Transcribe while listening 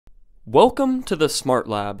Welcome to the SMART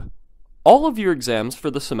Lab. All of your exams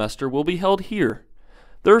for the semester will be held here.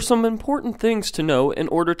 There are some important things to know in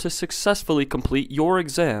order to successfully complete your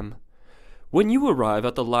exam. When you arrive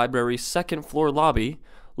at the library's second floor lobby,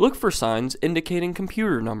 look for signs indicating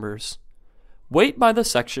computer numbers. Wait by the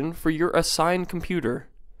section for your assigned computer.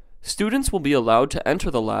 Students will be allowed to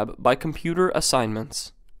enter the lab by computer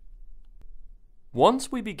assignments.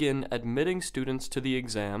 Once we begin admitting students to the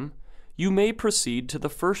exam, you may proceed to the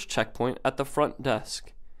first checkpoint at the front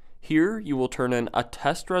desk. Here you will turn in a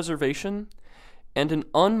test reservation and an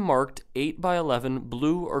unmarked 8x11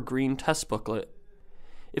 blue or green test booklet.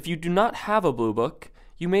 If you do not have a blue book,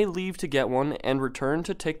 you may leave to get one and return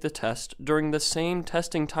to take the test during the same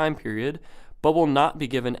testing time period, but will not be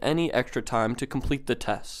given any extra time to complete the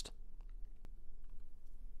test.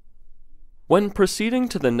 When proceeding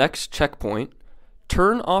to the next checkpoint,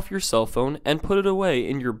 turn off your cell phone and put it away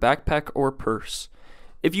in your backpack or purse.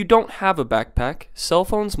 If you don't have a backpack, cell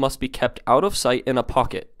phones must be kept out of sight in a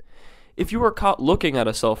pocket. If you are caught looking at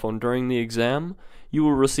a cell phone during the exam, you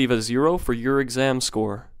will receive a 0 for your exam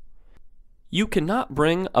score. You cannot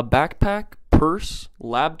bring a backpack, purse,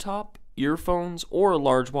 laptop, earphones, or a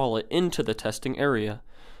large wallet into the testing area.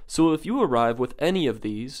 So if you arrive with any of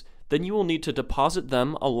these, then you will need to deposit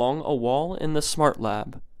them along a wall in the SMART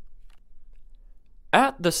Lab.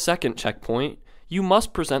 At the second checkpoint, you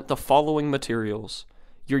must present the following materials: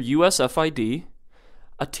 your USF ID,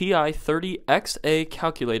 a TI-30XA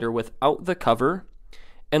calculator without the cover,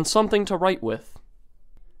 and something to write with.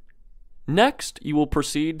 Next, you will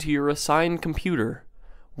proceed to your assigned computer.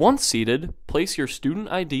 Once seated, place your student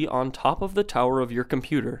ID on top of the tower of your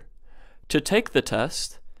computer. To take the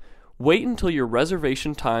test, wait until your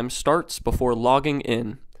reservation time starts before logging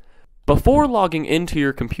in. Before logging into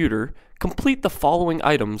your computer, complete the following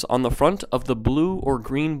items on the front of the blue or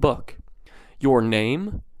green book: your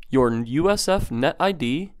name, your USF Net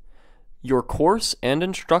ID, your course and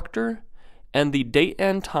instructor, and the date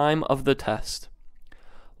and time of the test.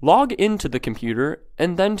 Log into the computer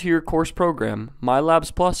and then to your course program,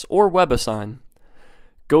 MyLabs Plus or WebAssign.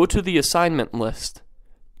 Go to the assignment list.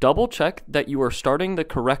 Double check that you are starting the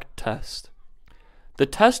correct test. The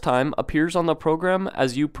test time appears on the program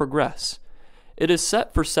as you progress. It is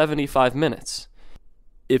set for 75 minutes.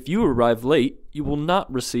 If you arrive late, you will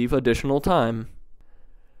not receive additional time.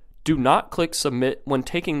 Do not click Submit when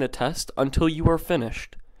taking the test until you are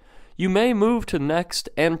finished. You may move to next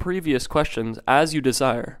and previous questions as you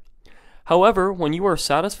desire. However, when you are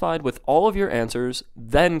satisfied with all of your answers,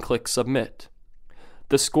 then click Submit.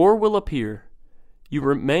 The score will appear. You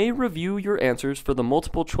may review your answers for the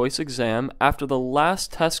multiple choice exam after the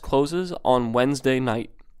last test closes on Wednesday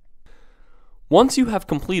night. Once you have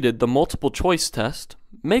completed the multiple choice test,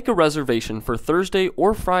 make a reservation for Thursday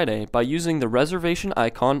or Friday by using the reservation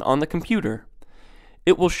icon on the computer.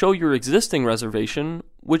 It will show your existing reservation,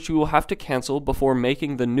 which you will have to cancel before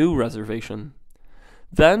making the new reservation.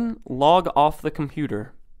 Then log off the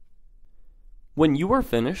computer. When you are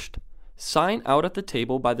finished, sign out at the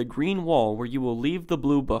table by the green wall where you will leave the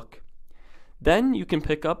blue book. Then you can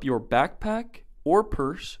pick up your backpack or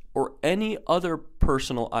purse or any other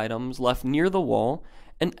personal items left near the wall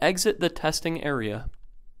and exit the testing area.